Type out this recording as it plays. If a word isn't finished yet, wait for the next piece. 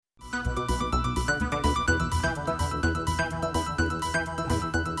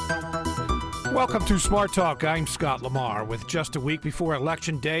Welcome to Smart Talk. I'm Scott Lamar. With just a week before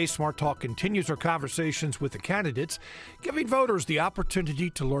Election Day, Smart Talk continues our conversations with the candidates, giving voters the opportunity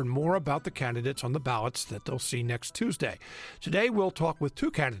to learn more about the candidates on the ballots that they'll see next Tuesday. Today, we'll talk with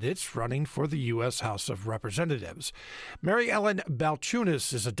two candidates running for the U.S. House of Representatives. Mary Ellen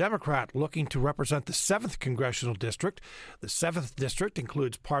Balchunis is a Democrat looking to represent the 7th Congressional District. The 7th District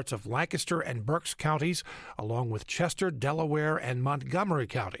includes parts of Lancaster and Berks Counties, along with Chester, Delaware, and Montgomery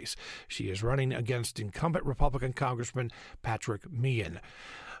Counties. She is running against incumbent Republican Congressman Patrick Meehan.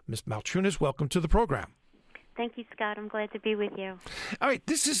 Ms. Balchunis, welcome to the program. Thank you, Scott. I'm glad to be with you. All right,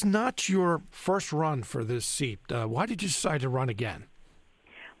 this is not your first run for this seat. Why did you decide to run again?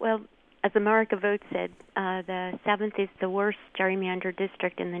 Well, as America Votes said, the 7th is the worst gerrymandered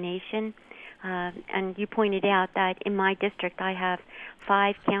district in the nation. And you pointed out that in my district I have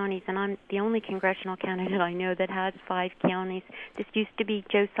 5 counties, and I'm the only congressional candidate I know that has 5 counties. This used to be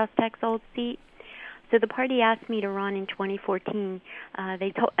Joe Sustek's old seat. So the party asked me to run in 2014.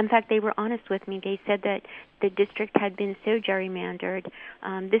 In fact, they were honest with me. They said that the district had been so gerrymandered.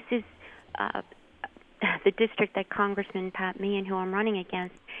 This is the district that Congressman Pat Meehan, who I'm running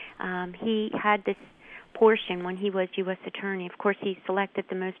against, he had this portion when he was U.S. Attorney. Of course, he selected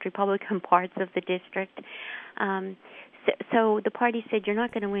the most Republican parts of the district. So the party said, you're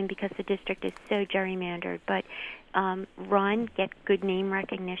not going to win because the district is so gerrymandered, but run, get good name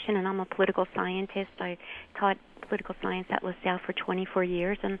recognition, and I'm a political scientist. I taught political science at LaSalle for 24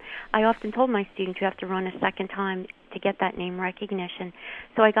 years, and I often told my students you have to run a second time to get that name recognition.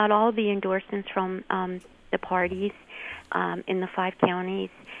 So I got all the endorsements from the parties in the 5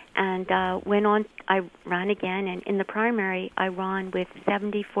 counties, and went on. I ran again, and in the primary, I ran with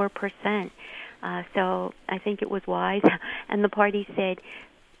 74%. So I think it was wise. And the party said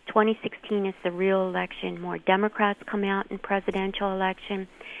 2016 is the real election. More Democrats come out in presidential election.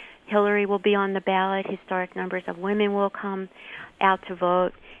 Hillary will be on the ballot. Historic numbers of women will come out to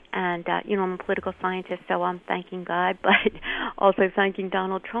vote. And, I'm a political scientist, so I'm thanking God, but also thanking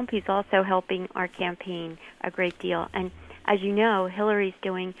Donald Trump. He's also helping our campaign a great deal. And as you know, Hillary's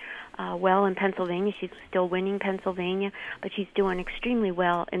doing well in Pennsylvania. She's still winning Pennsylvania, but she's doing extremely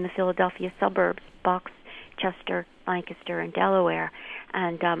well in the Philadelphia suburbs, Bucks, Chester, Lancaster, and Delaware.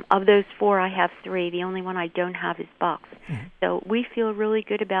 And of those 4, I have 3. The only one I don't have is Bucks. Mm-hmm. So we feel really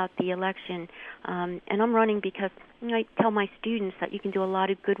good about the election. And I'm running because I tell my students that you can do a lot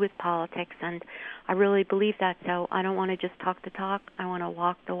of good with politics, and I really believe that. So I don't want to just talk the talk. I want to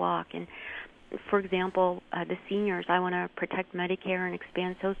walk the walk. And for example, the seniors, I want to protect Medicare and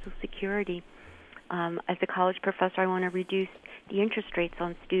expand Social Security. As a college professor, I want to reduce the interest rates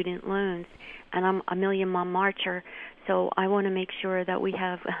on student loans. And I'm a Million Mom Marcher, so I want to make sure that we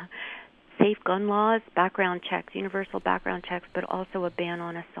have safe gun laws, background checks, universal background checks, but also a ban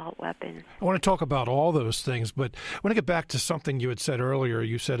on assault weapons. I want to talk about all those things, but I want to get back to something you had said earlier.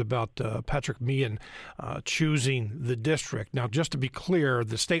 You said about Patrick Meehan choosing the district. Now, just to be clear,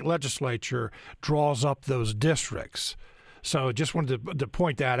 the state legislature draws up those districts. So just wanted to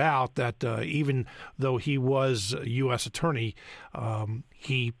point that out, that even though he was a U.S. attorney,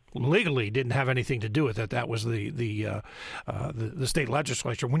 he legally didn't have anything to do with it. That was the state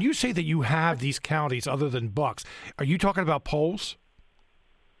legislature. When you say that you have these counties other than Bucks, are you talking about polls?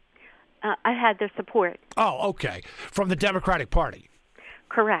 I had their support. Oh, okay. From the Democratic Party.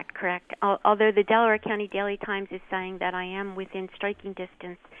 Correct. Although the Delaware County Daily Times is saying that I am within striking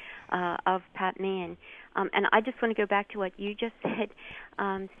distance of Pat Meehan. And I just want to go back to what you just said.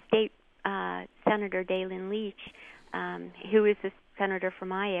 State Senator Dalen Leach, who is the senator from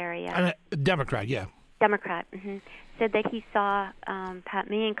my area. Democrat, yeah. Democrat, said that he saw Pat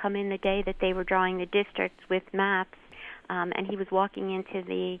Meehan come in the day that they were drawing the districts with maps, and he was walking into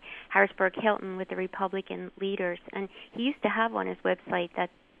the Harrisburg Hilton with the Republican leaders. And he used to have on his website that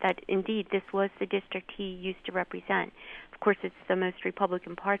indeed this was the district he used to represent. Of course, it's the most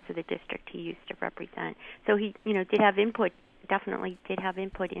Republican parts of the district he used to represent. So he, did have input, definitely did have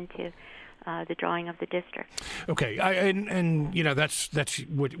input into the drawing of the district. Okay, that's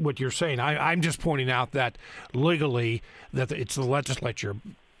what you're saying. I'm just pointing out that legally that it's the legislature.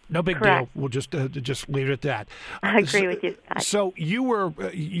 No big Correct. deal. We'll just leave it at that. I agree with you, Scott. So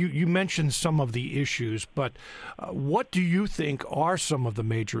you mentioned some of the issues, but what do you think are some of the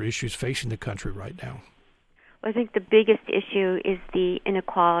major issues facing the country right now? Well, I think the biggest issue is the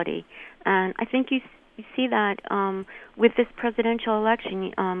inequality, and I think you see that with this presidential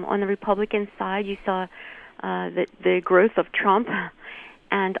election. On the Republican side, you saw the growth of Trump,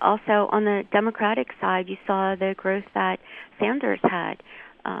 and also on the Democratic side, you saw the growth that Sanders had.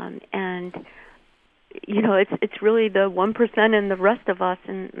 And it's really the 1% and the rest of us.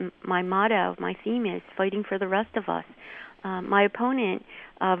 And my motto, my theme is fighting for the rest of us. My opponent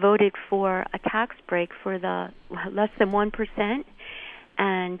voted for a tax break for the less than 1%,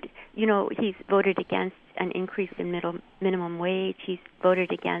 and he's voted against an increase in minimum wage. He's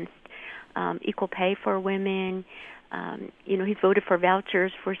voted against equal pay for women. He's voted for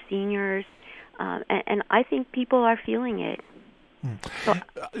vouchers for seniors, and I think people are feeling it.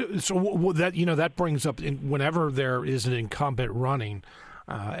 So that brings up whenever there is an incumbent running,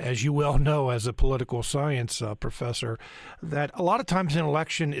 as you well know as a political science professor, that a lot of times an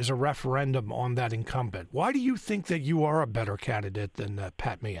election is a referendum on that incumbent. Why do you think that you are a better candidate than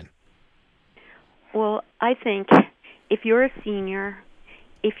Pat Meehan? Well, I think if you're a senior,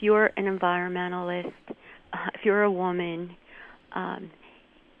 if you're an environmentalist, if you're a woman,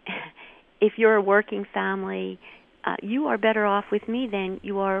 if you're a working family, you are better off with me than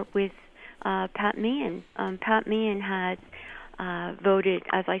you are with Pat Meehan. Pat Meehan has voted,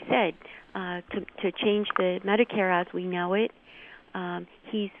 as I said, to change the Medicare as we know it.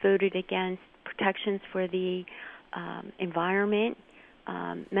 He's voted against protections for the environment,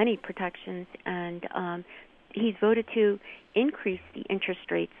 many protections, and he's voted to increase the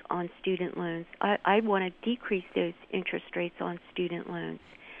interest rates on student loans. I want to decrease those interest rates on student loans.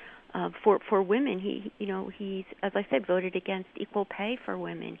 For women, he's, as I said, voted against equal pay for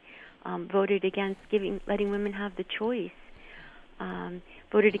women, voted against letting women have the choice,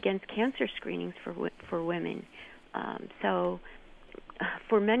 voted against cancer screenings for women. So,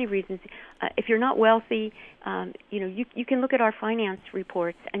 for many reasons, if you're not wealthy, you can look at our finance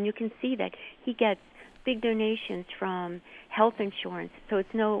reports and you can see that he gets big donations from health insurance. So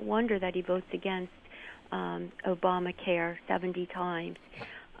it's no wonder that he votes against Obamacare 70 times.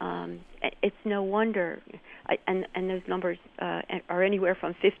 It's no wonder, and those numbers are anywhere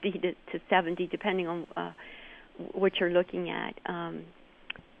from 50 to 70, depending on what you're looking at.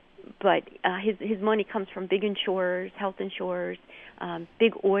 But his money comes from big insurers, health insurers,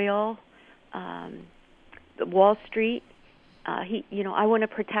 big oil, Wall Street. I want to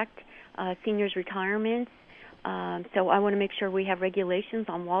protect seniors' retirements, so I want to make sure we have regulations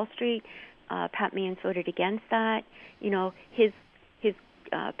on Wall Street. Pat Meehan voted against that. His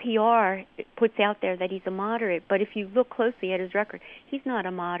PR puts out there that he's a moderate, but if you look closely at his record, he's not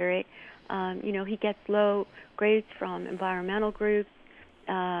a moderate. He gets low grades from environmental groups.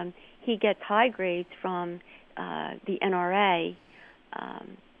 He gets high grades from the NRA,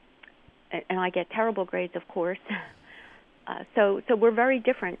 and I get terrible grades, of course. So we're very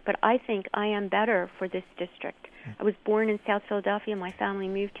different, but I think I am better for this district. I was born in South Philadelphia. My family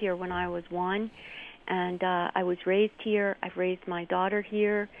moved here when I was 1. And I was raised here. I've raised my daughter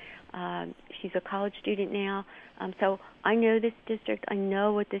here. She's a college student now. So I know this district. I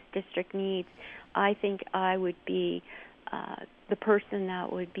know what this district needs. I think I would be the person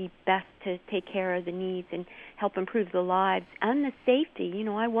that would be best to take care of the needs and help improve the lives and the safety.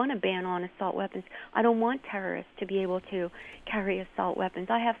 I want a ban on assault weapons. I don't want terrorists to be able to carry assault weapons.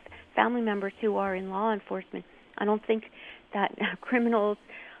 I have family members who are in law enforcement. I don't think that criminals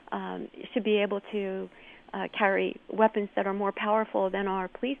should be able to carry weapons that are more powerful than our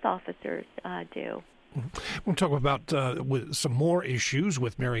police officers do. We'll talk about with some more issues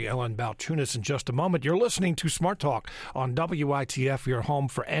with Mary Ellen Balchunis in just a moment. You're listening to Smart Talk on WITF, your home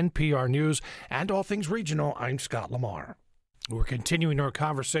for NPR News and all things regional. I'm Scott Lamar. We're continuing our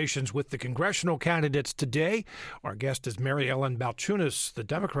conversations with the congressional candidates today. Our guest is Mary Ellen Balchunis, the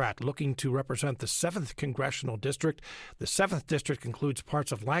Democrat looking to represent the 7th Congressional District. The 7th District includes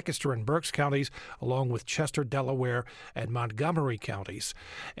parts of Lancaster and Berks Counties, along with Chester, Delaware, and Montgomery Counties.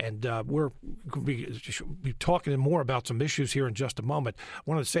 And we're going to be talking more about some issues here in just a moment. I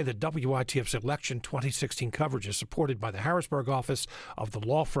wanted to say that WITF's election 2016 coverage is supported by the Harrisburg office of the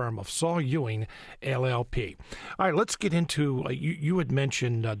law firm of Saul Ewing, LLP. All right, let's get into you had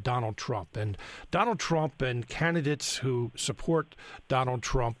mentioned Donald Trump and candidates who support Donald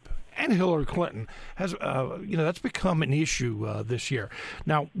Trump and Hillary Clinton has that's become an issue this year.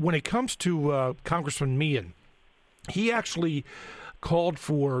 Now, when it comes to Congressman Meehan, he actually called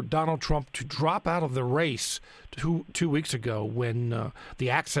for Donald Trump to drop out of the race two weeks ago when the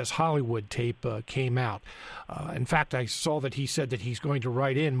Access Hollywood tape came out. In fact, I saw that he said that he's going to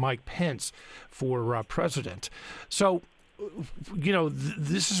write in Mike Pence for president. So,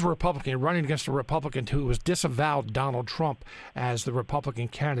 this is a Republican running against a Republican who has disavowed Donald Trump as the Republican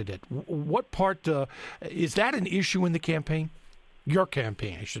candidate. What part is that an issue in the campaign? Your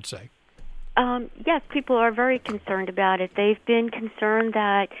campaign, I should say. Yes, people are very concerned about it. They've been concerned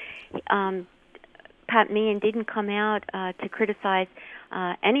that Pat Meehan didn't come out to criticize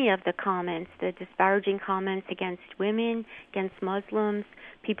any of the comments, the disparaging comments against women, against Muslims,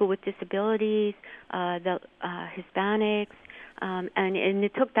 people with disabilities, the Hispanics, and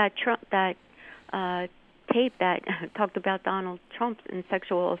it took that tape that talked about Donald Trump and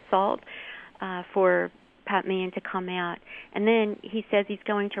sexual assault for Pat Meehan to come out. And then he says he's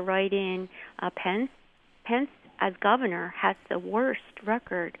going to write in Pence. Pence, as governor, has the worst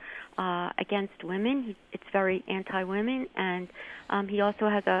record against women. It's very anti-women, and he also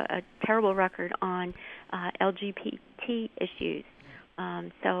has a terrible record on LGBT issues.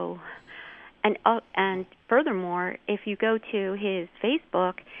 And furthermore, if you go to his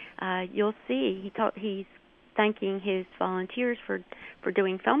Facebook, you'll see he's thanking his volunteers for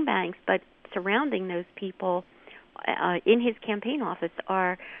doing phone banks, but surrounding those people in his campaign office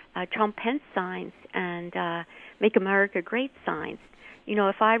are Trump Pence signs and Make America Great signs. You know,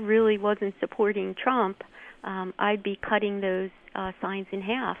 if I really wasn't supporting Trump, I'd be cutting those signs in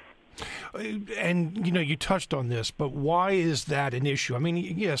half. And, you know, you touched on this, but why is that an issue? I mean,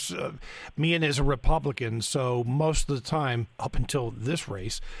 yes, Meehan is a Republican, so most of the time, up until this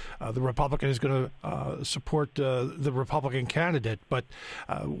race, the Republican is going to support the Republican candidate. But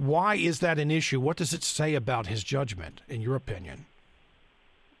why is that an issue? What does it say about his judgment, in your opinion?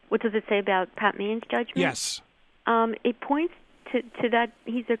 What does it say about Pat Meehan's judgment? Yes. It points to that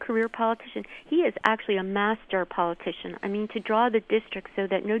he's a career politician. He is actually a master politician. I mean, to draw the district so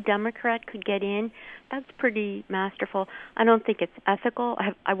that no Democrat could get in, that's pretty masterful. I don't think it's ethical.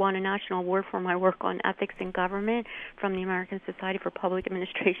 I won a national award for my work on ethics in government from the American Society for Public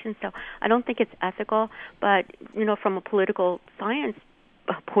Administration, so I don't think it's ethical. But, you know, from a political science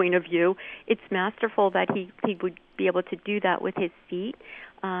point of view, it's masterful that he would be able to do that with his seat.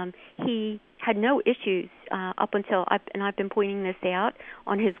 He had no issues up until, I've been pointing this out,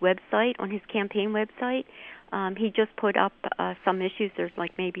 on his website, on his campaign website. He just put up some issues. There's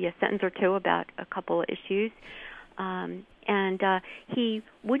like maybe a sentence or two about a couple of issues. And he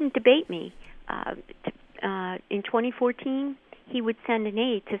wouldn't debate me. In 2014, he would send an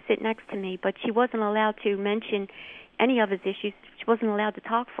aide to sit next to me, but she wasn't allowed to mention any of his issues. She wasn't allowed to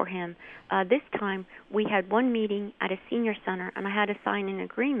talk for him. This time, we had one meeting at a senior center, and I had to sign an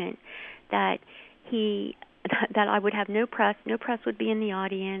agreement that I would have no press. No press would be in the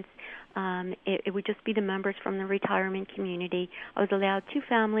audience. It would just be the members from the retirement community. I was allowed 2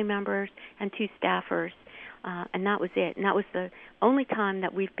 family members and 2 staffers, and that was it. And that was the only time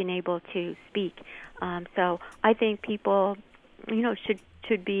that we've been able to speak. So I think people, you know,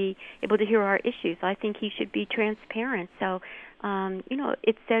 should be able to hear our issues. I think he should be transparent. So, you know,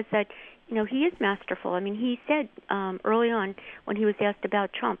 it says that, you know, he is masterful. I mean, he said early on when he was asked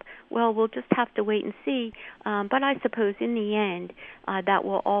about Trump, well, we'll just have to wait and see. But I suppose in the end, that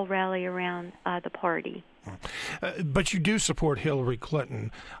will all rally around the party. But you do support Hillary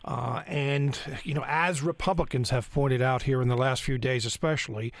Clinton, and, you know, as Republicans have pointed out here in the last few days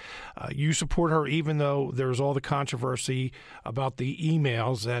especially, you support her even though there's all the controversy about the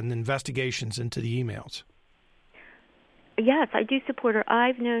emails and investigations into the emails. Yes, I do support her.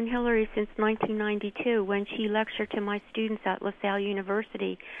 I've known Hillary since 1992 when she lectured to my students at LaSalle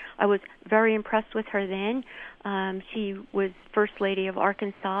University. I was very impressed with her then. She was First Lady of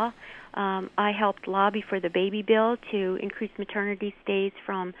Arkansas. I helped lobby for the baby bill to increase maternity stays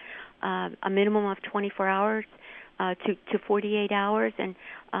from a minimum of 24 hours to 48 hours, and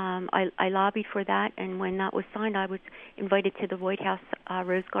I lobbied for that, and when that was signed, I was invited to the White House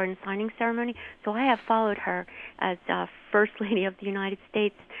Rose Garden signing ceremony. So I have followed her as First Lady of the United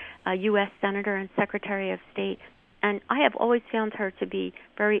States, U.S. Senator and Secretary of State, and I have always found her to be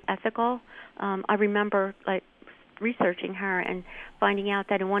very ethical. I remember researching her and finding out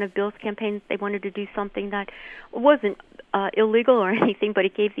that in one of Bill's campaigns they wanted to do something that wasn't illegal or anything, but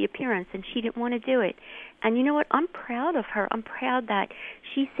it gave the appearance, and she didn't want to do it. And you know what? I'm proud of her. I'm proud that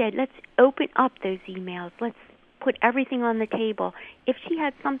she said, let's open up those emails. Let's put everything on the table. If she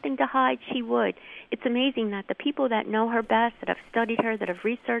had something to hide, she would. It's amazing that the people that know her best, that have studied her, that have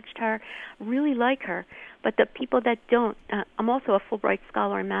researched her, really like her. But the people that don't, I'm also a Fulbright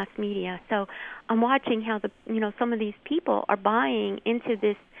scholar in mass media, so I'm watching how some of these people are buying into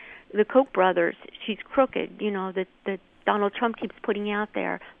this. The Koch brothers, she's crooked. You know, that Donald Trump keeps putting out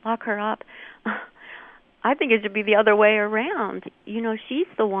there. Lock her up. I think it should be the other way around. You know, she's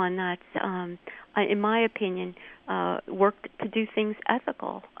the one that's, in my opinion, worked to do things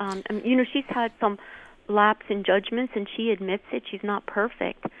ethical. You know, she's had some lapse in judgments, and she admits it. She's not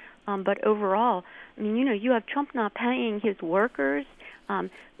perfect. But overall, I mean, you know, you have Trump not paying his workers,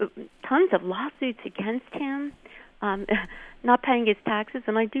 tons of lawsuits against him, not paying his taxes,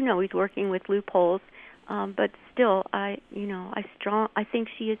 and I do know he's working with loopholes. But still, I think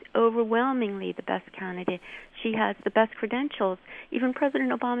she is overwhelmingly the best candidate. She has the best credentials. Even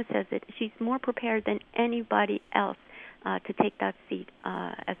President Obama says it. She's more prepared than anybody else to take that seat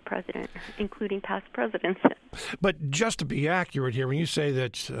as president, including past presidents. But just to be accurate here, when you say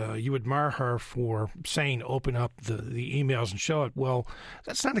that you admire her for saying open up the emails and show it, well,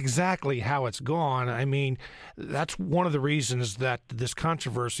 that's not exactly how it's gone. I mean, that's one of the reasons that this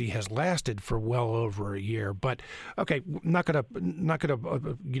controversy has lasted for well over a year. But okay, not gonna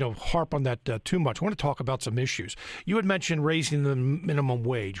harp on that too much. I want to talk about some issues. You had mentioned raising the minimum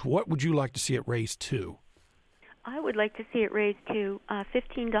wage. What would you like to see it raised to? I would like to see it raised to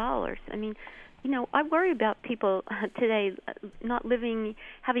 $15. I mean, I worry about people today not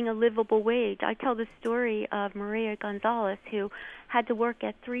having a livable wage. I tell the story of Maria Gonzalez, who had to work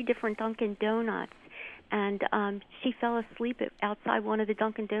at 3 different Dunkin' Donuts, and she fell asleep outside one of the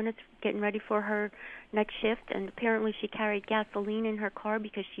Dunkin' Donuts getting ready for her next shift, and apparently she carried gasoline in her car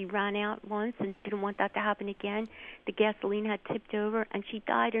because she ran out once and didn't want that to happen again. The gasoline had tipped over, and she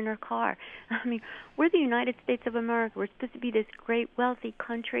died in her car. I mean, we're the United States of America. We're supposed to be this great, wealthy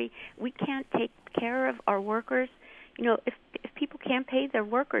country. We can't take care of our workers. If people can't pay their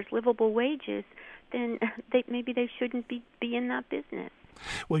workers livable wages, then maybe they shouldn't be in that business.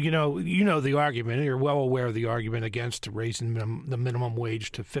 Well, you know the argument. You're well aware of the argument against raising the minimum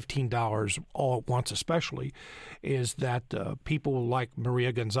wage to $15 all at once, especially, is that people like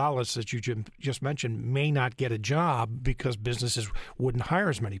Maria Gonzalez, that you just mentioned, may not get a job because businesses wouldn't hire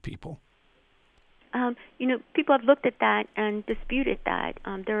as many people. People have looked at that and disputed that.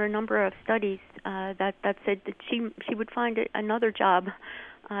 There are a number of studies that said that she would find another job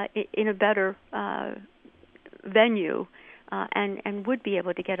in a better venue. And would be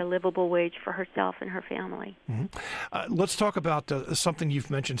able to get a livable wage for herself and her family. Mm-hmm. Let's talk about something you've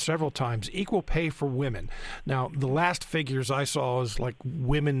mentioned several times, equal pay for women. Now, the last figures I saw is like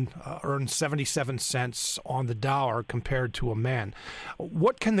women earn 77 cents on the dollar compared to a man.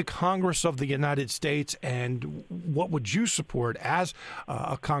 What can the Congress of the United States and what would you support as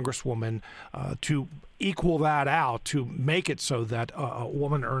a congresswoman to equal that out, to make it so that a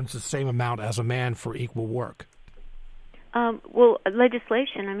woman earns the same amount as a man for equal work?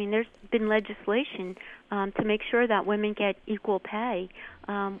 Legislation. I mean, there's been legislation to make sure that women get equal pay.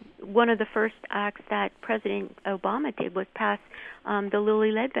 One of the first acts that President Obama did was pass the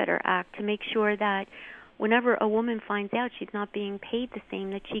Lilly Ledbetter Act to make sure that whenever a woman finds out she's not being paid the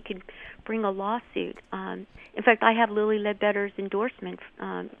same, that she could bring a lawsuit. In fact, I have Lilly Ledbetter's endorsement.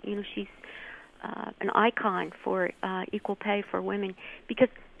 She's an icon for equal pay for women, because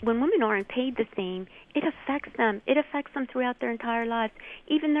when women aren't paid the same, it affects them. It affects them throughout their entire lives.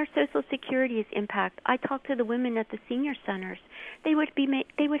 Even their Social Security is impacted. I talked to the women at the senior centers. They would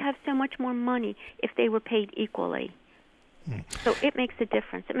have so much more money if they were paid equally. So it makes a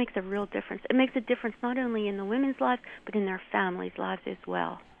difference. It makes a real difference. It makes a difference not only in the women's lives, but in their families' lives as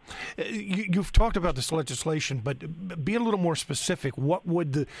well. You've talked about this legislation, but be a little more specific. What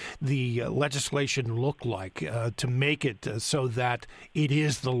would the legislation look like to make it so that it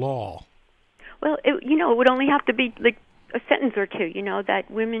is the law? Well, it would only have to be like a sentence or two,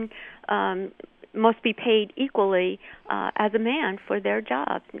 that women must be paid equally as a man for their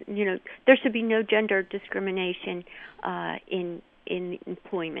jobs. There should be no gender discrimination in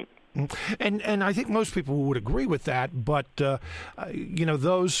employment. And I think most people would agree with that, but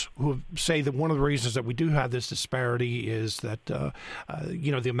those who say that one of the reasons that we do have this disparity is that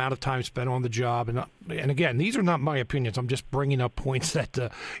the amount of time spent on the job, and again, these are not my opinions. I'm just bringing up points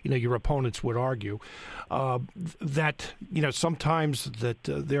that your opponents would argue that sometimes that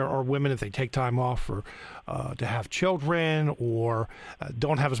there are women, if they take time off or to have children or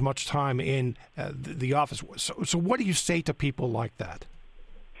don't have as much time in the office. So what do you say to people like that?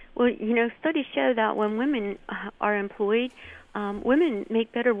 Well, studies show that when women are employed, women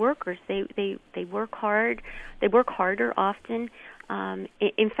make better workers. They work hard. They work harder often.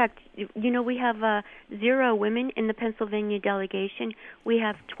 In fact, we have 0 women in the Pennsylvania delegation. We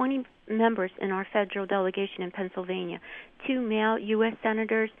have 20 members in our federal delegation in Pennsylvania, 2 male U.S.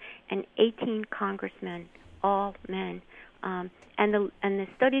 senators and 18 congressmen, all men. And the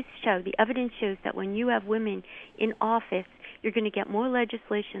studies show, the evidence shows that when you have women in office, you're going to get more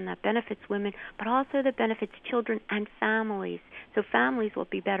legislation that benefits women, but also that benefits children and families. So families will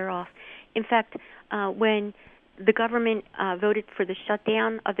be better off. In fact, when the government voted for the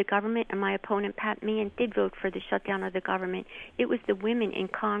shutdown of the government, and my opponent, Pat Meehan, did vote for the shutdown of the government. It was the women in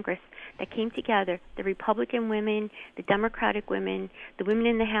Congress that came together, the Republican women, the Democratic women, the women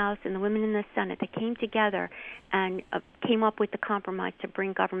in the House, and the women in the Senate, that came together and came up with the compromise to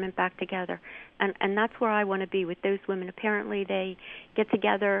bring government back together. And that's where I want to be, with those women. Apparently they get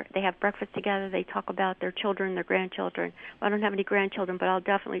together, they have breakfast together, they talk about their children, their grandchildren. Well, I don't have any grandchildren, but I'll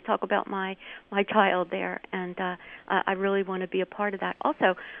definitely talk about my child there, and I really want to be a part of that.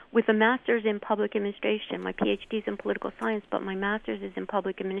 Also, with a master's in public administration, my PhD is in political science, but my master's is in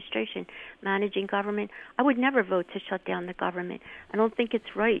public administration, managing government. I would never vote to shut down the government. I don't think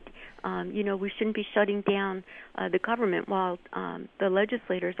it's right. We shouldn't be shutting down the government while the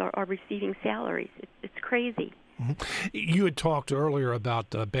legislators are receiving salaries. It's crazy. Mm-hmm. You had talked earlier about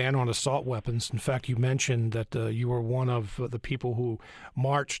the ban on assault weapons. In fact, you mentioned that you were one of the people who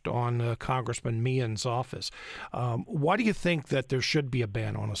marched on Congressman Meehan's office. Why do you think that there should be a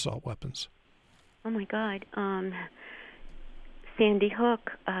ban on assault weapons? Oh, my God. Sandy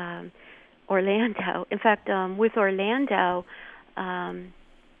Hook, Orlando. In fact, with Orlando,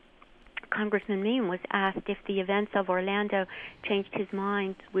 Congressman Meehan was asked if the events of Orlando changed his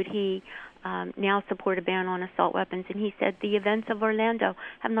mind, would he now support a ban on assault weapons? And he said, the events of Orlando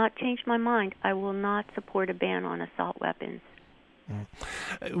have not changed my mind. I will not support a ban on assault weapons.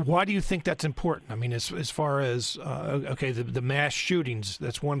 Why do you think that's important? I mean, as far as, the mass shootings,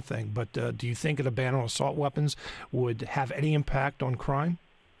 that's one thing, but do you think that a ban on assault weapons would have any impact on crime?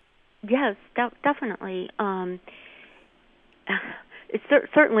 Yes, definitely. It's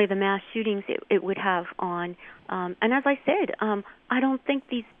certainly the mass shootings it would have on. And as I said, I don't think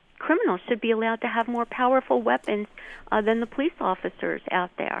these criminals should be allowed to have more powerful weapons than the police officers out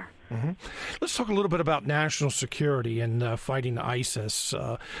there. Mm-hmm. Let's talk a little bit about national security and fighting ISIS.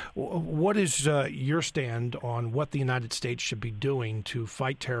 What is your stand on what the United States should be doing to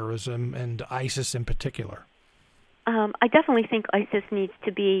fight terrorism and ISIS in particular? I definitely think ISIS needs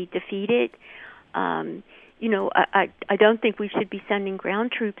to be defeated. I don't think we should be sending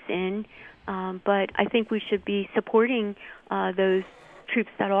ground troops in, but I think we should be supporting those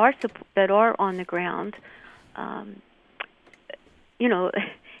troops that are on the ground.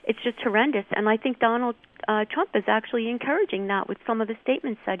 It's just horrendous, and I think Donald Trump is actually encouraging that with some of the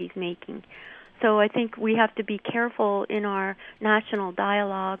statements that he's making. So I think we have to be careful in our national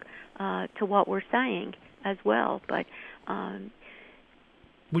dialogue to what we're saying as well. But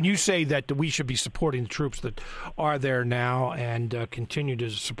when you say that we should be supporting the troops that are there now and continue to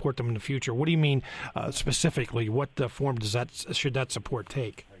support them in the future, what do you mean specifically? What form should that support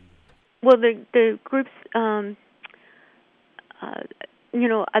take? Well, the groups, the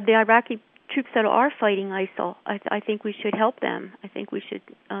Iraqi troops that are fighting ISIL, I think we should help them. I think we should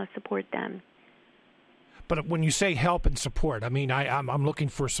support them. But when you say help and support, I mean, I'm looking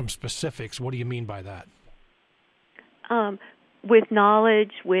for some specifics. What do you mean by that? With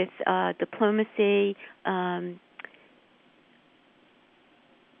knowledge, with diplomacy. I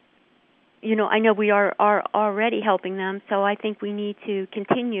know we are already helping them, so I think we need to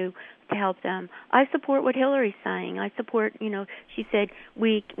continue to help them. I support what Hillary's saying. I support, she said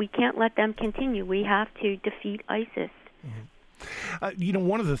we can't let them continue. We have to defeat ISIS. Mm-hmm.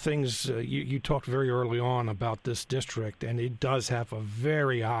 One of the things you talked very early on about this district, and it does have a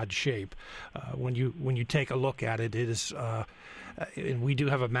very odd shape. When you take a look at it, it is, and we do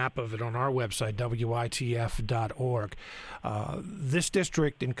have a map of it on our website, witf.org. This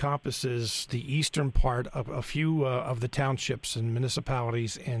district encompasses the eastern part of a few of the townships and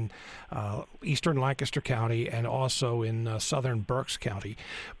municipalities in eastern Lancaster County and also in southern Berks County.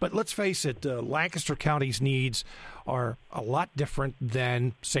 But let's face it, Lancaster County's needs are a lot different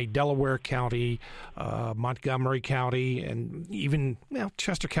than, say, Delaware County, Montgomery County, and even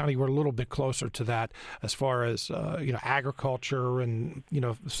Chester County. We're a little bit closer to that as far as agriculture and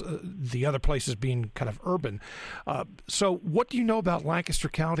the other places being kind of urban. So, what do you know about Lancaster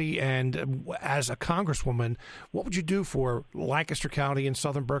County? And as a congresswoman, what would you do for Lancaster County and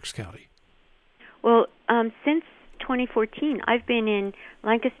southern Berks County? Well, since 2014, I've been in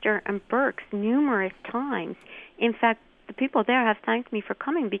Lancaster and Berks numerous times. In fact, the people there have thanked me for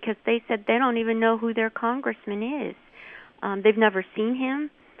coming because they said they don't even know who their congressman is. They've never seen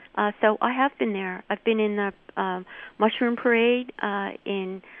him. So I have been there. I've been in the Mushroom Parade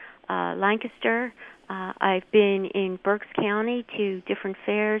in Lancaster. I've been in Berks County to different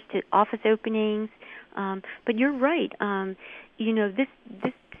fairs, to office openings. But you're right. This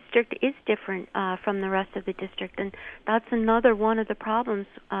district is different from the rest of the district, and that's another one of the problems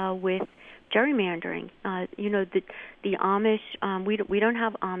with gerrymandering. The Amish, we don't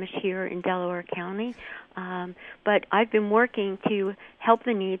have Amish here in Delaware County, but I've been working to help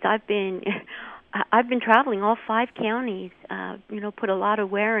the needs. I've been traveling all 5 counties, put a lot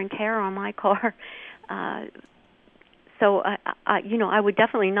of wear and tear on my car. So I would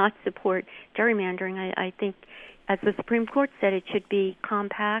definitely not support gerrymandering. I think, as the Supreme Court said, it should be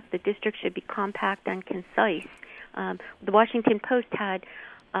compact. The district should be compact and concise. The Washington Post had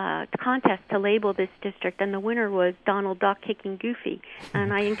a contest to label this district, and the winner was Donald Duck kicking Goofy.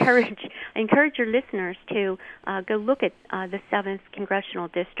 And I encourage your listeners to go look at the 7th Congressional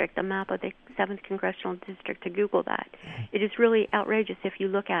District, the map of the 7th Congressional District, to Google that. It is really outrageous if you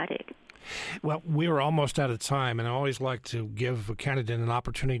look at it. Well, we are almost out of time, and I always like to give a candidate an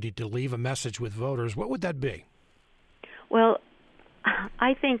opportunity to leave a message with voters. What would that be? Well,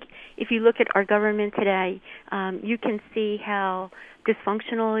 I think if you look at our government today, you can see how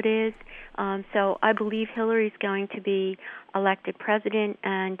dysfunctional it is. So I believe Hillary's going to be elected president,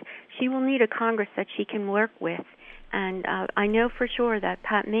 and she will need a Congress that she can work with. And I know for sure that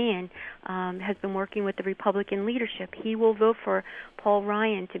Pat Meehan has been working with the Republican leadership. He will vote for Paul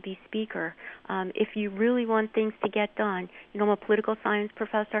Ryan to be Speaker. If you really want things to get done, I'm a political science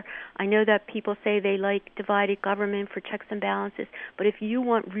professor. I know that people say they like divided government for checks and balances, but if you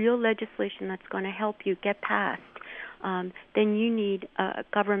want real legislation that's going to help you get passed, then you need a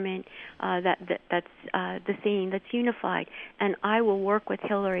government that's the same, that's unified. And I will work with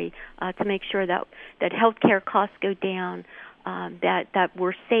Hillary to make sure that health care costs go down, that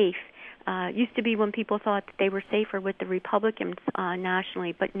we're safe. Used to be when people thought that they were safer with the Republicans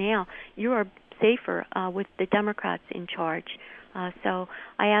nationally, but now you are safer with the Democrats in charge. So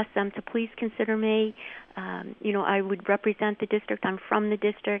I ask them to please consider me. I would represent the district. I'm from the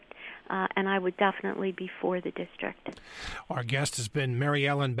district, and I would definitely be for the district. Our guest has been Mary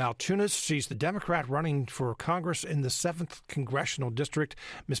Ellen Balchunis. She's the Democrat running for Congress in the 7th Congressional District.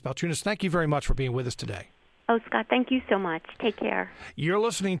 Ms. Balchunis, thank you very much for being with us today. Oh, Scott, thank you so much. Take care. You're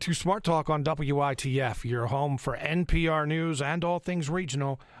listening to Smart Talk on WITF, your home for NPR News and all things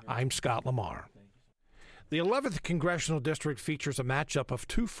regional. I'm Scott Lamar. The 11th Congressional District features a matchup of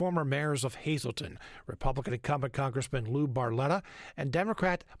 2 former mayors of Hazleton, Republican incumbent Congressman Lou Barletta and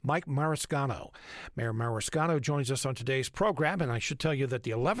Democrat Mike Marsicano. Mayor Marsicano joins us on today's program, and I should tell you that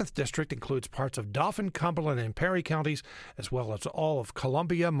the 11th District includes parts of Dauphin, Cumberland, and Perry Counties, as well as all of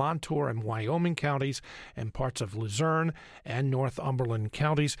Columbia, Montour, and Wyoming Counties, and parts of Luzerne and Northumberland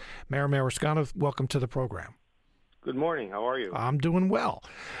Counties. Mayor Marsicano, welcome to the program. Good morning. How are you? I'm doing well.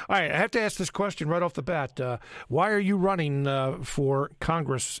 All right, I have to ask this question right off the bat. Why are you running for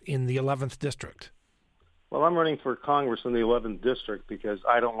Congress in the 11th District? Well, I'm running for Congress in the 11th District because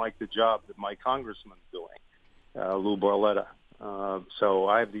I don't like the job that my congressman's doing, Lou Barletta. So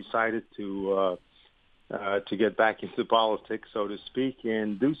I've decided to get back into politics, so to speak,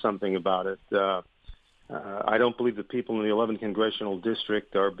 and do something about it. I don't believe the people in the 11th Congressional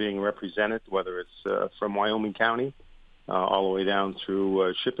District are being represented, whether it's from Wyoming County all the way down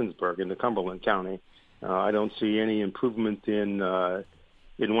through Shippensburg into Cumberland County. I don't see any improvement in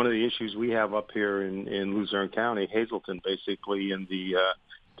one of the issues we have up here in Luzerne County, Hazleton, basically, in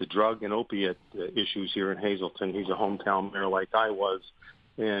the drug and opiate issues here in Hazleton. He's a hometown mayor like I was,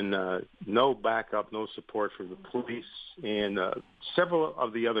 and no backup, no support for the police, and several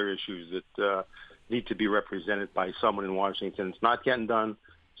of the other issues that need to be represented by someone in Washington. It's not getting done,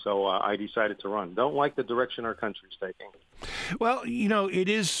 so I decided to run. Don't like the direction our country's taking. Well, it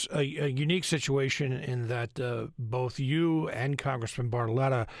is a unique situation in that both you and Congressman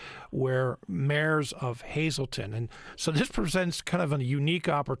Barletta were mayors of Hazleton. And so this presents kind of a unique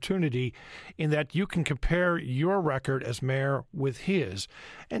opportunity in that you can compare your record as mayor with his.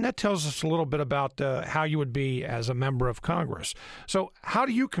 And that tells us a little bit about how you would be as a member of Congress. So how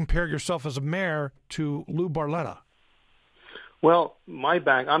do you compare yourself as a mayor to Lou Barletta? Well,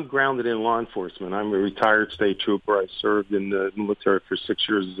 I'm grounded in law enforcement. I'm a retired state trooper. I served in the military for 6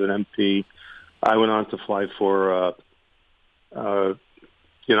 years as an MP. I went on to fly for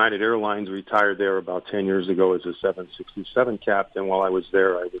United Airlines, retired there about 10 years ago as a 767 captain. While I was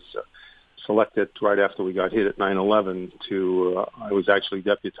there, I was selected right after we got hit at 9/11 I was actually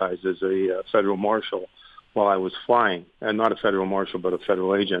deputized as a federal marshal while I was flying. And not a federal marshal, but a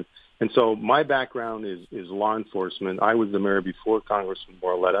federal agent. And so my background is law enforcement. I was the mayor before Congressman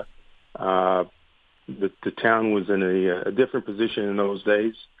Barletta. The town was in a different position in those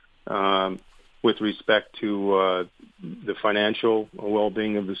days with respect to the financial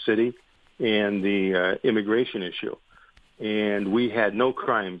well-being of the city and the immigration issue. and we had no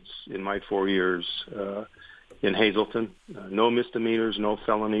crimes in my 4 years in Hazleton. No misdemeanors, no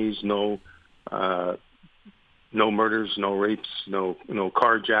felonies, no murders, no rapes, no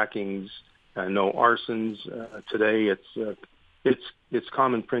carjackings, no arsons. Today, it's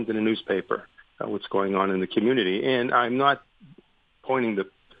common print in a newspaper what's going on in the community, and I'm not pointing the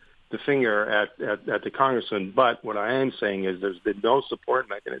finger at the congressman, but what I am saying is there's been no support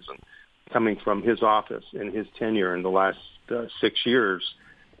mechanism coming from his office in his tenure in the last 6 years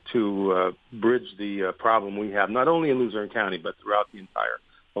to bridge the problem we have, not only in Luzerne County, but throughout the entire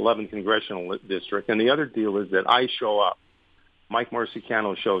 11th Congressional District. And the other deal is that I show up. Mike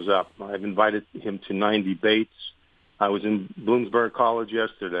Marsicano shows up. I've invited him to 9 debates. I was in Bloomsburg College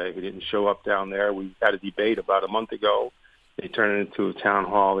yesterday. He didn't show up down there. We had a debate about a month ago. They turned it into a town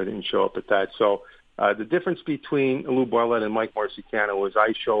hall. They didn't show up at that. So the difference between Lou Barletta and Mike Marsicano is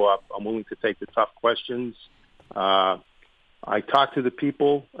I show up. I'm willing to take the tough questions. I talk to the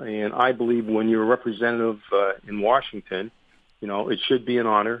people, and I believe when you're a representative in Washington, it should be an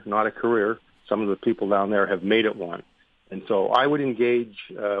honor, not a career. Some of the people down there have made it one. And so I would engage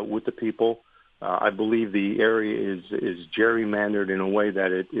with the people. I believe the area is gerrymandered in a way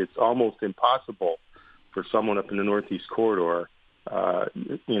that it's almost impossible for someone up in the Northeast Corridor,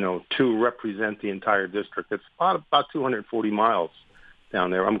 to represent the entire district. It's about 240 miles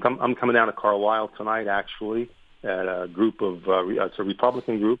down there. I'm coming down to Carlisle tonight, actually, at a group of it's a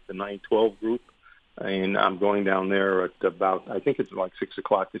Republican group, the 912 group, and I'm going down there at about, I think it's like 6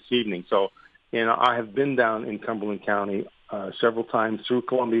 o'clock this evening. So, I have been down in Cumberland County several times, through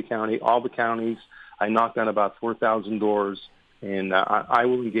Columbia County, all the counties. I knocked on about 4,000 doors, and I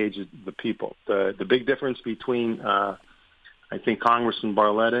will engage the people. The big difference between, I think, Congressman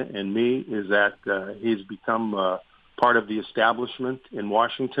Barletta and me is that he's become part of the establishment in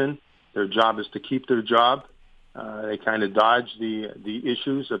Washington. Their job is to keep their job. They kind of dodge the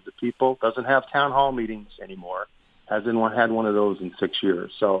issues of the people. Doesn't have town hall meetings anymore. Hasn't had one of those in 6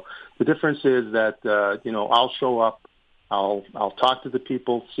 years. So the difference is that, I'll show up. I'll talk to the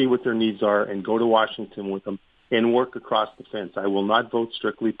people, see what their needs are, and go to Washington with them and work across the fence. I will not vote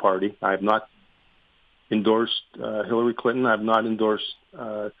strictly party. I have not endorsed Hillary Clinton. I have not endorsed,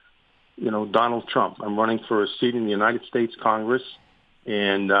 Donald Trump. I'm running for a seat in the United States Congress,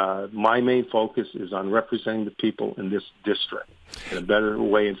 and my main focus is on representing the people in this district in a better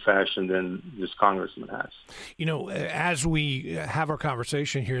way and fashion than this congressman has. As we have our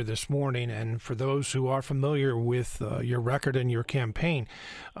conversation here this morning, and for those who are familiar with your record and your campaign,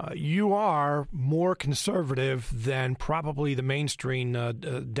 you are more conservative than probably the mainstream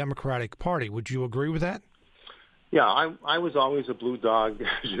Democratic Party. Would you agree with that? Yeah, I was always a blue dog,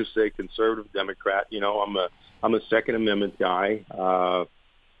 as you say, conservative Democrat. I'm a Second Amendment guy.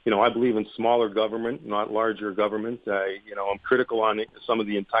 I believe in smaller government, not larger government. I'm critical on some of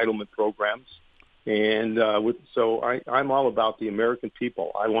the entitlement programs. And so I'm all about the American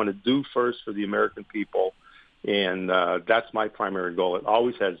people. I want to do first for the American people. And that's my primary goal. It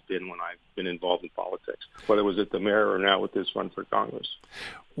always has been when I've been involved in politics, whether it was at the mayor or now with this run for Congress.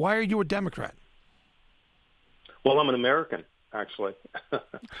 Why are you a Democrat? Well, I'm an American, actually.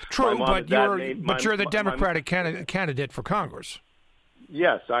 True, but you're the Democratic candidate for Congress.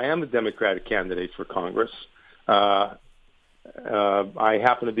 Yes, I am a Democratic candidate for Congress. I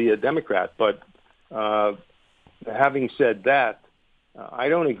happen to be a Democrat, but having said that, I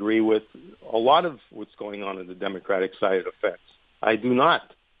don't agree with a lot of what's going on in the Democratic side of the fence. I do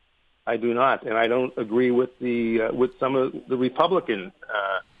not, and I don't agree with with some of the Republican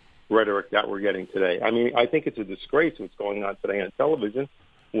rhetoric that we're getting today. I mean, I think it's a disgrace what's going on today on television,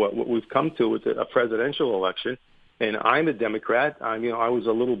 what we've come to with a presidential election. And I'm a Democrat. I was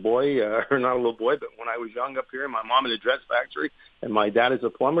a little boy, or not a little boy, but when I was young up here, my mom in a dress factory, and my dad is a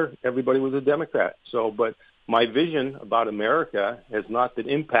plumber, everybody was a Democrat. So, but my vision about America has not been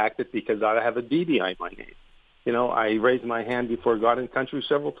impacted because I have a D behind my name. I raised my hand before God and country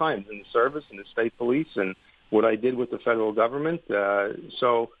several times in the service, in the state police, and what I did with the federal government. I'm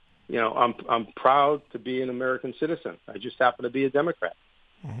proud to be an American citizen. I just happen to be a Democrat.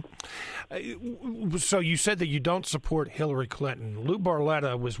 Mm-hmm. So you said that you don't support Hillary Clinton. Lou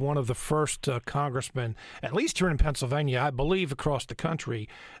Barletta was one of the first congressmen, at least here in Pennsylvania, I believe across the country,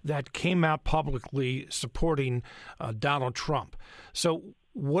 that came out publicly supporting Donald Trump. So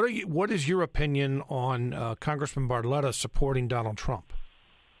what is your opinion on Congressman Barletta supporting Donald Trump?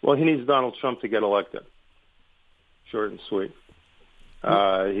 Well, he needs Donald Trump to get elected. Short and sweet.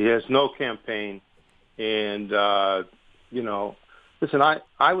 He has no campaign, and listen,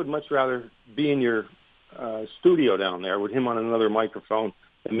 I would much rather be in your studio down there with him on another microphone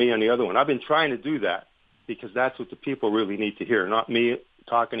than me on the other one. I've been trying to do that, because that's what the people really need to hear, not me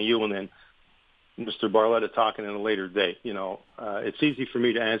talking to you and then Mr. Barletta talking in a later date. It's easy for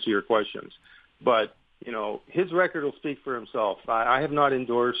me to answer your questions, but his record will speak for himself. I have not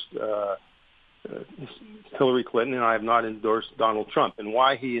endorsed Hillary Clinton, and I have not endorsed Donald Trump. And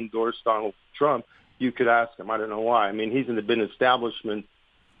why he endorsed Donald Trump, you could ask him. I don't know why. I mean, he's been an establishment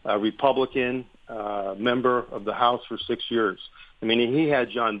Republican member of the House for 6 years. I mean, he had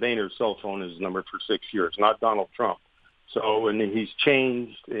John Boehner's cell phone as his number for 6 years, not Donald Trump. So, and he's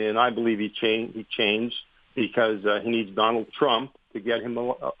changed, and I believe he changed because he needs Donald Trump to get him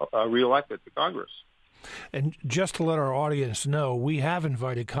reelected to Congress. And just to let our audience know, we have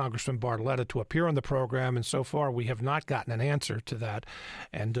invited Congressman Barletta to appear on the program, and so far we have not gotten an answer to that.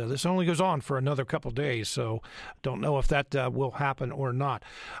 And this only goes on for another couple of days, so don't know if that will happen or not.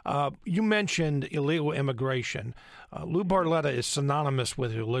 You mentioned illegal immigration. Lou Barletta is synonymous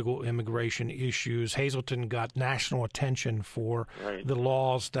with illegal immigration issues. Hazleton got national attention for the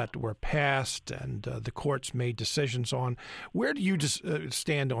laws that were passed and the courts made decisions on. Where do you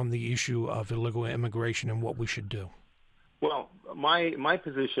stand on the issue of illegal immigration and what we should do? Well, my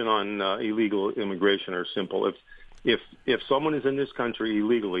position on illegal immigration are simple. If someone is in this country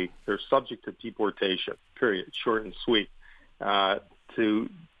illegally, they're subject to deportation, period, short and sweet.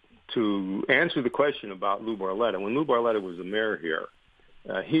 To answer the question about Lou Barletta, when Lou Barletta was the mayor here,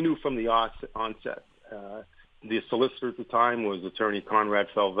 he knew from the onset. The solicitor at the time was Attorney Conrad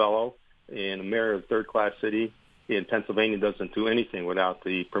Falvello, and a mayor of a third-class city in Pennsylvania doesn't do anything without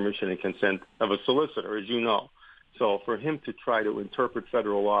the permission and consent of a solicitor, as you know. So for him to try to interpret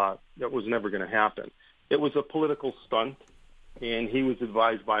federal law, that was never going to happen. It was a political stunt, and he was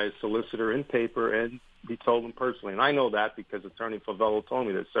advised by a solicitor in paper, and he told him personally. And I know that because Attorney Favello told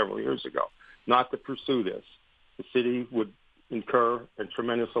me this several years ago, not to pursue this. The city would incur a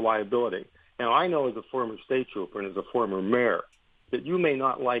tremendous liability. And I know as a former state trooper and as a former mayor that you may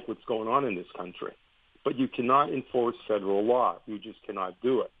not like what's going on in this country, but you cannot enforce federal law. You just cannot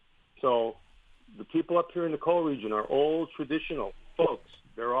do it. So the people up here in the coal region are old, traditional folks.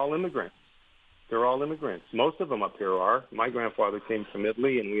 They're all immigrants. Most of them up here are. My grandfather came from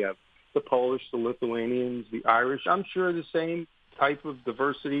Italy, and we have the Polish, the Lithuanians, the Irish. I'm sure the same type of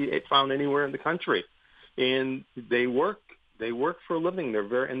diversity found anywhere in the country. And they work for a living. They're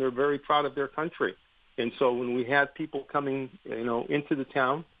very proud of their country. And so when we had people coming, into the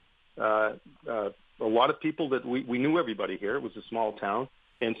town, a lot of people that we knew everybody here. It was a small town.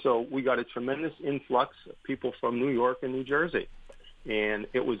 And so we got a tremendous influx of people from New York and New Jersey. And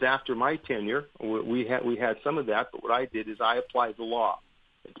it was after my tenure. We had some of that, but what I did is I applied the law.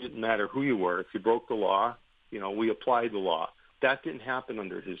 It didn't matter who you were. If you broke the law, we applied the law. That didn't happen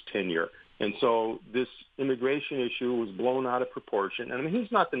under his tenure. And so this immigration issue was blown out of proportion. And I mean,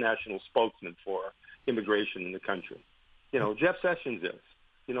 he's not the national spokesman for immigration in the country. Jeff Sessions is.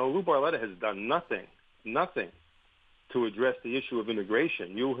 Lou Barletta has done nothing to address the issue of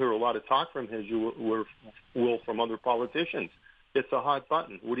immigration. You'll hear a lot of talk from him, as you will from other politicians. It's a hot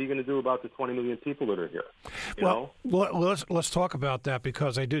button. What are you going to do about the 20 million people that are here? Well, let's talk about that,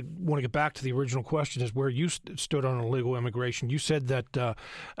 because I did want to get back to the original question, is where you stood on illegal immigration. You said that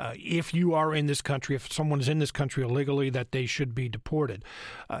if you are in this country, if someone is in this country illegally, that they should be deported.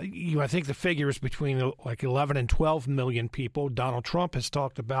 I think the figure is between like 11 and 12 million people. Donald Trump has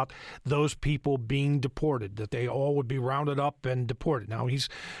talked about those people being deported, that they all would be rounded up and deported. Now, he's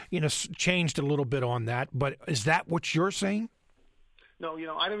changed a little bit on that, but is that what you're saying? No,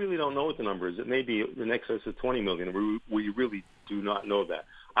 I really don't know what the number is. It may be in excess of 20 million. We really do not know that.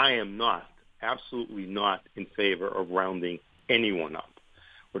 I am absolutely not in favor of rounding anyone up.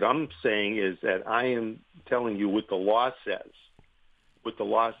 What I'm saying is that I am telling you what the law says.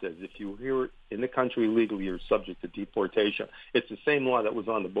 If you're here in the country illegally, you're subject to deportation. It's the same law that was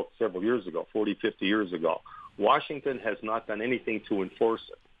on the books several years ago, 40, 50 years ago. Washington has not done anything to enforce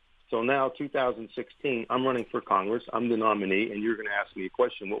it. So now, 2016, I'm running for Congress. I'm the nominee, and you're going to ask me a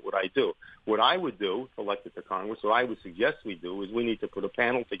question, what would I do? What I would do, if elected to Congress, what I would suggest we do is we need to put a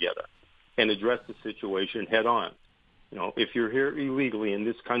panel together and address the situation head on. If you're here illegally in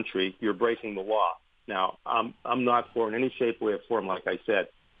this country, you're breaking the law. Now, I'm not for, in any shape, way, or form, like I said,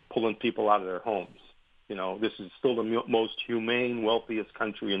 pulling people out of their homes. This is still the most humane, wealthiest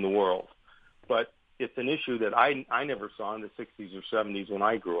country in the world. But it's an issue that I never saw in the 60s or 70s when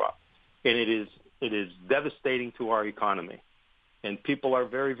I grew up. And it is devastating to our economy. And people are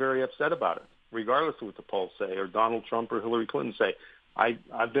very, very upset about it, regardless of what the polls say, or Donald Trump or Hillary Clinton say.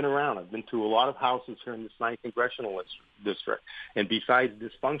 I've been around. I've been to a lot of houses here in this 9th Congressional District. And besides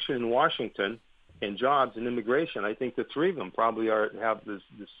dysfunction in Washington and jobs and immigration, I think the three of them probably have this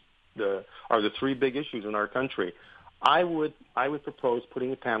are the three big issues in our country. I would propose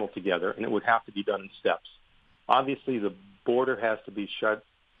putting a panel together, and it would have to be done in steps. Obviously, the border has to be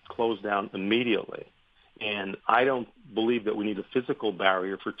closed down immediately. And I don't believe that we need a physical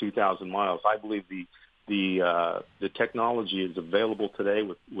barrier for 2,000 miles. I believe the technology is available today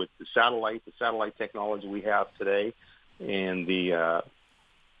with the satellite technology we have today, and the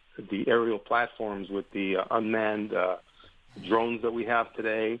aerial platforms with the unmanned drones that we have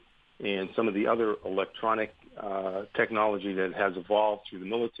today, and some of the other electronic technology that has evolved through the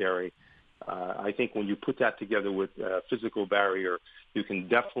military. I think when you put that together with a physical barrier, you can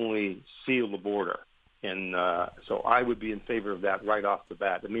definitely seal the border. And so I would be in favor of that right off the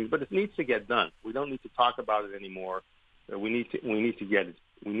bat. I mean, but it needs to get done. We don't need to talk about it anymore. We need to get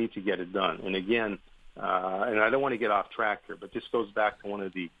it done. And again, and I don't want to get off track here, but this goes back to one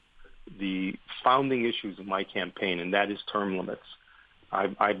of the founding issues of my campaign, and that is term limits.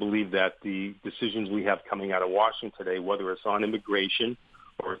 I believe that the decisions we have coming out of Washington today, whether it's on immigration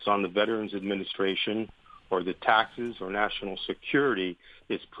or it's on the Veterans Administration or the taxes or national security,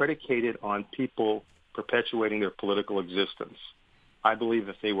 is predicated on people perpetuating their political existence. I believe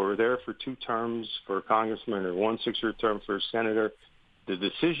if they were there for 2 terms for a congressman or 1 6-year term for a senator, the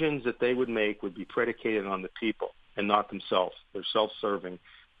decisions that they would make would be predicated on the people and not themselves. They're self-serving.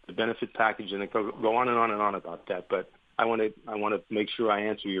 The benefit package, and it go on and on and on about that. But I want to make sure I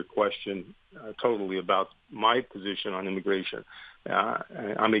answer your question totally about my position on immigration.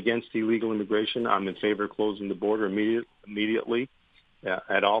 I'm against illegal immigration. I'm in favor of closing the border immediately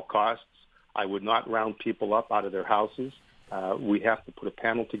at all costs. I would not round people up out of their houses. We have to put a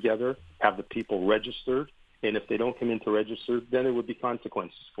panel together, have the people registered, and if they don't come in to register, then there would be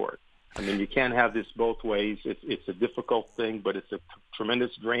consequences for it. I mean, you can't have this both ways. It's a difficult thing, but it's a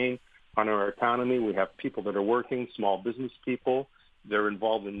tremendous drain on our economy. We have people that are working, small business people. They're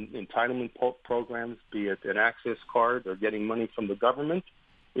involved in entitlement programs, be it an access card. They're getting money from the government,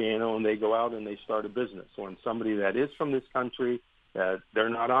 and they go out and they start a business. So when somebody that is from this country, they're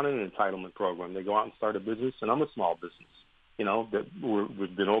not on an entitlement program. They go out and start a business, and I'm a small business.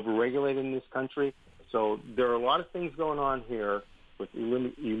 We've been overregulated in this country. So there are a lot of things going on here with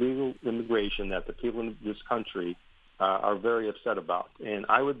illegal immigration that the people in this country are very upset about. And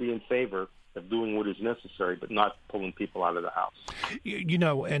I would be in favor of doing what is necessary, but not pulling people out of the house.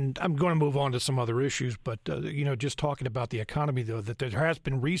 And I'm going to move on to some other issues, but, just talking about the economy, though, that there has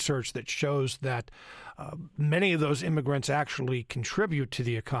been research that shows that many of those immigrants actually contribute to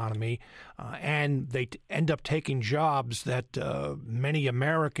the economy, and they end up taking jobs that many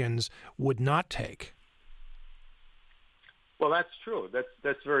Americans would not take. Well, that's true.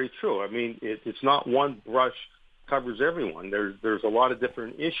 That's very true. I mean, it's not one brush covers everyone. There's a lot of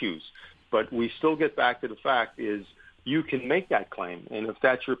different issues. But we still get back to the fact is you can make that claim. And if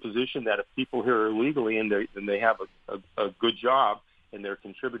that's your position, that if people here are illegally and they have a good job and they're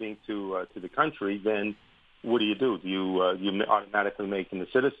contributing to the country, then what do? You automatically make them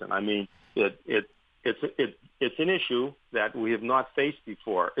a citizen? I mean, it's an issue that we have not faced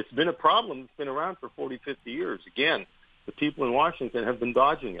before. It's been a problem. It's been around for 40, 50 years. Again, the people in Washington have been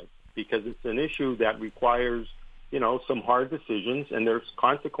dodging it because it's an issue that requires some hard decisions, and there's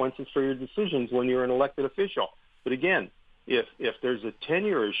consequences for your decisions when you're an elected official. But again, if there's a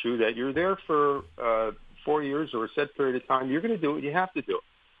tenure issue that you're there for 4 years or a set period of time, you're going to do what you have to do.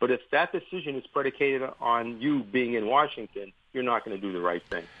 But if that decision is predicated on you being in Washington, you're not going to do the right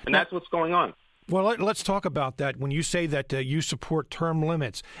thing. And that's what's going on. Well, let's talk about that. When you say that you support term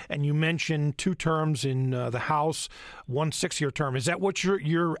limits, and you mentioned 2 terms in the House, 1 6-year term, is that what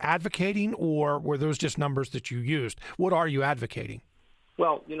you're advocating, or were those just numbers that you used? What are you advocating?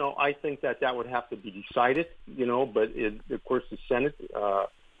 Well, I think that would have to be decided, but of course the Senate,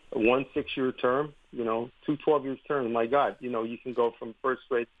 1 6-year term, 2 12-year terms, my God, you can go from first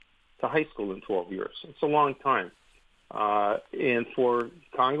grade to high school in 12 years. It's a long time. And for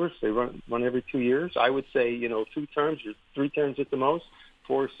Congress, they run every 2 years. I would say, 2 terms, 3 terms at the most,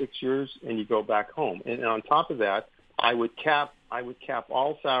 4 or 6 years, and you go back home. And on top of that, I would cap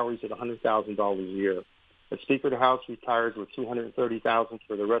all salaries at $100,000 a year. The Speaker of the House retires with $230,000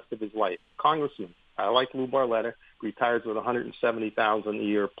 for the rest of his life. Congressman, like Lou Barletta, retires with $170,000 a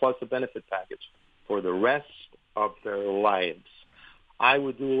year plus a benefit package for the rest of their lives. I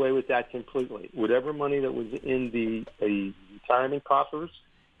would do away with that completely. Whatever money that was in the retirement coffers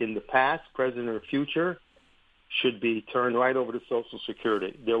in the past, present, or future should be turned right over to Social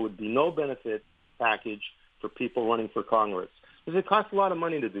Security. There would be no benefit package for people running for Congress. Because it costs a lot of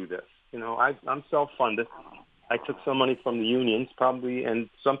money to do this. I'm self-funded. I took some money from the unions, probably, and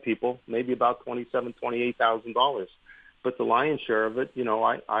some people, maybe about $27,000, $28,000. but the lion's share of it,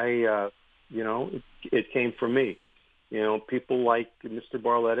 it came from me. People like Mr.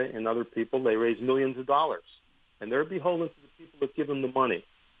 Barletta and other people, they raise millions of dollars, and they're beholden to the people that give them the money,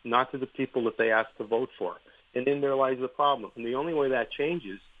 not to the people that they ask to vote for. And in there lies the problem. And the only way that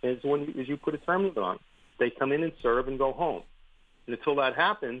changes is when you put a term limit on. They come in and serve and go home. And until that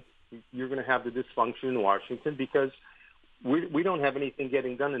happens, you're going to have the dysfunction in Washington because we don't have anything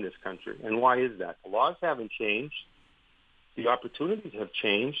getting done in this country. And why is that? The laws haven't changed. The opportunities have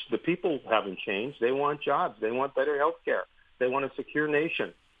changed. The people haven't changed. They want jobs. They want better health care. They want a secure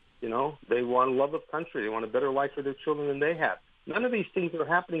nation. They want a love of country. They want a better life for their children than they have. None of these things are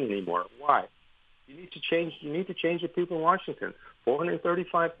happening anymore. Why? You need to change the people in Washington.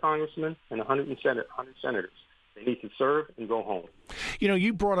 435 congressmen and 100 senators. They need to serve and go home.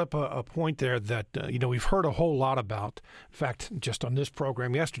 You brought up a point there that, we've heard a whole lot about. In fact, just on this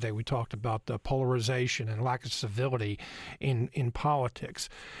program yesterday, we talked about the polarization and lack of civility in politics.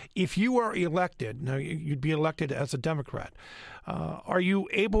 If you are elected, now you'd be elected as a Democrat, are you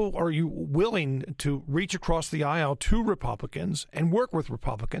willing to reach across the aisle to Republicans and work with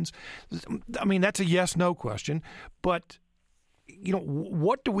Republicans? I mean, that's a yes-no question, but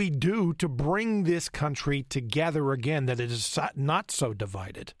what do we do to bring this country together again, that it is not so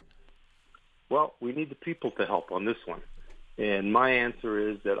divided? Well, we need the people to help on this one. And my answer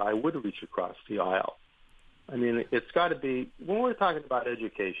is that I would reach across the aisle. I mean, it's got to be, when we're talking about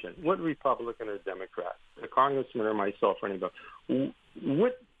education, what Republican or Democrat, a congressman or myself or anybody,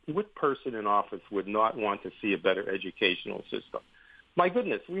 what person in office would not want to see a better educational system? My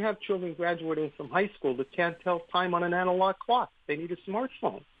goodness, we have children graduating from high school that can't tell time on an analog clock. They need a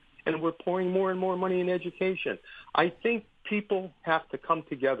smartphone. And we're pouring more and more money in education. I think people have to come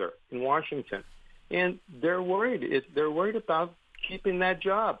together in Washington. And they're worried. They're worried about keeping that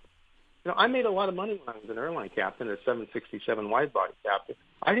job. I made a lot of money when I was an airline captain, a 767 wide-body captain.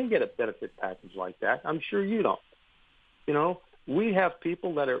 I didn't get a benefit package like that. I'm sure you don't. We have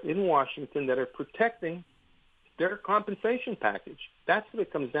people that are in Washington that are protecting their compensation package. That's what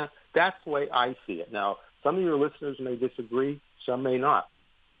it comes down. That's the way I see it. Now, some of your listeners may disagree, some may not.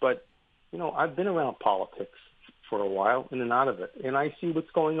 But, I've been around politics for a while, in and out of it, and I see what's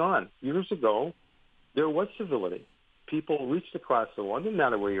going on. Years ago, there was civility. People reached across the line. It didn't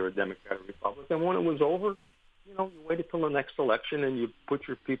matter whether you're a Democrat or Republican. When it was over, you waited till the next election and you put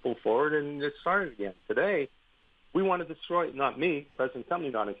your people forward and it started again. Today, we want to destroy, not me, President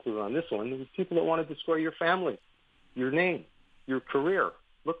Company not included on this one, there's people that want to destroy your family, your name, your career.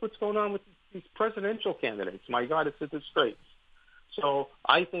 Look what's going on with these presidential candidates. My God, it's a disgrace. So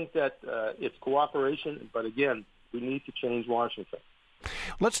I think that it's cooperation, but again, we need to change Washington.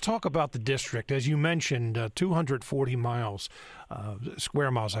 Let's talk about the district. As you mentioned, 240 miles, square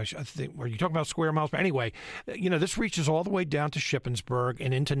miles, I think. Were you talking about square miles? But anyway, this reaches all the way down to Shippensburg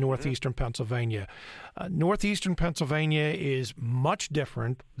and into northeastern Pennsylvania. Northeastern Pennsylvania is much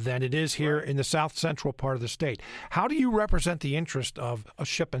different than it is here in the south central part of the state. How do you represent the interest of a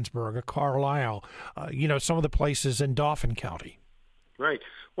Shippensburg, a Carlisle, some of the places in Dauphin County? Right.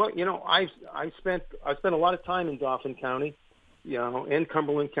 Well, I spent a lot of time in Dauphin County, in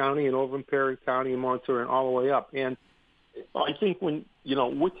Cumberland County and over in Perry County and Montour and all the way up. And I think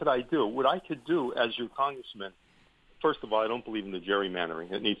what could I do? What I could do as your congressman, first of all, I don't believe in the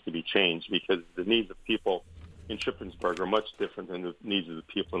gerrymandering. It needs to be changed because the needs of people in Shippensburg are much different than the needs of the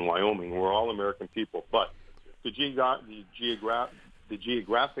people in Wyoming. We're all American people. But the geographic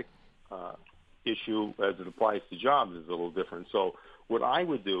issue as it applies to jobs is a little different. So what I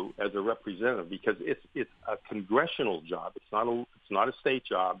would do as a representative, because it's a congressional job, it's not a state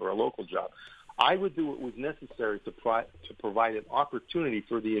job or a local job, I would do what was necessary to provide an opportunity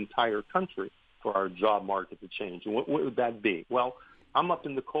for the entire country for our job market to change. And what would that be? Well, I'm up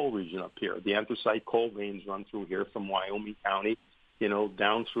in the coal region up here. The anthracite coal veins run through here from Wyoming County,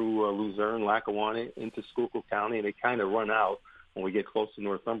 down through Luzerne, Lackawanna, into Schuylkill County, and they kind of run out when we get close to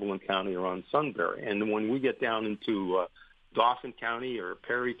Northumberland County around Sunbury. And when we get down into Dauphin County or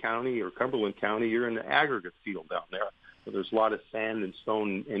Perry County or Cumberland County, you're in the aggregate field down there. So there's a lot of sand and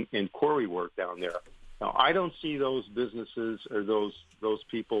stone and quarry work down there. Now, I don't see those businesses or those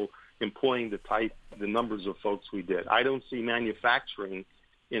people employing the numbers of folks we did. I don't see manufacturing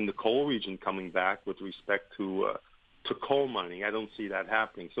in the coal region coming back with respect to coal mining. I don't see that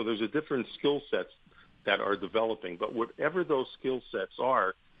happening. So there's a different skill sets that are developing. But whatever those skill sets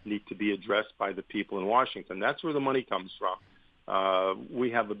are, need to be addressed by the people in Washington. That's where the money comes from.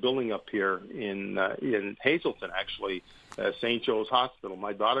 We have a building up here in Hazleton, actually, St. Joe's Hospital.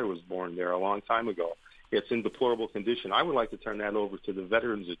 My daughter was born there a long time ago. It's in deplorable condition. I would like to turn that over to the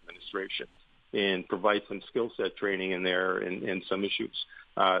Veterans Administration and provide some skill set training in there and some issues.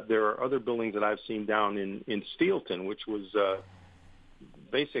 There are other buildings that I've seen down in Steelton, which was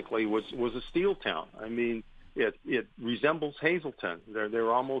basically was a steel town. I mean, it resembles Hazleton.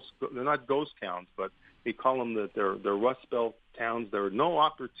 They're not ghost towns, but they call them that they're Rust Belt towns. There are no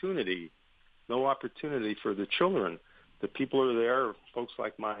opportunity for the children. The people are there. Folks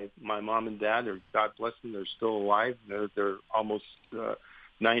like my mom and dad, or God bless them, they're still alive. They're almost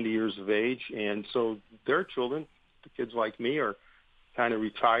 90 years of age, and so their children, the kids like me, are kind of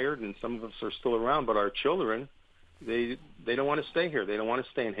retired, and some of us are still around. But our children, they don't want to stay here. They don't want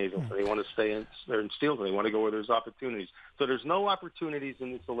to stay in Hazleton. They want to stay in Steelton. They want to go where there's opportunities. So there's no opportunities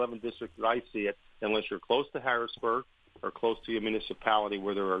in this 11th district that I see it unless you're close to Harrisburg or close to a municipality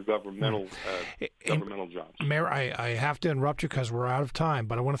where there are governmental jobs. Mayor, I have to interrupt you because we're out of time,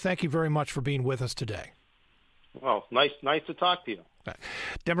 but I want to thank you very much for being with us today. Well, nice to talk to you.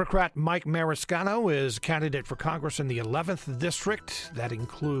 Democrat Mike Marsicano is candidate for Congress in the 11th District. That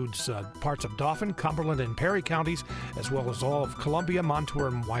includes parts of Dauphin, Cumberland, and Perry Counties, as well as all of Columbia, Montour,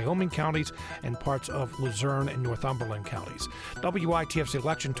 and Wyoming Counties, and parts of Luzerne and Northumberland Counties. WITF's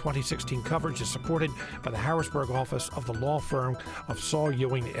election 2016 coverage is supported by the Harrisburg office of the law firm of Saul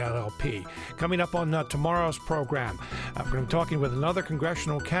Ewing LLP. Coming up on tomorrow's program, we're going to be talking with another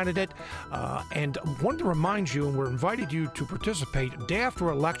congressional candidate, and wanted to remind you, and we're invited you to participate day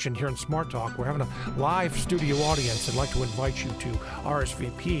after election here in Smart Talk. We're having a live studio audience. I'd like to invite you to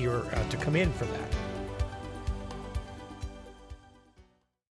RSVP or to come in for that.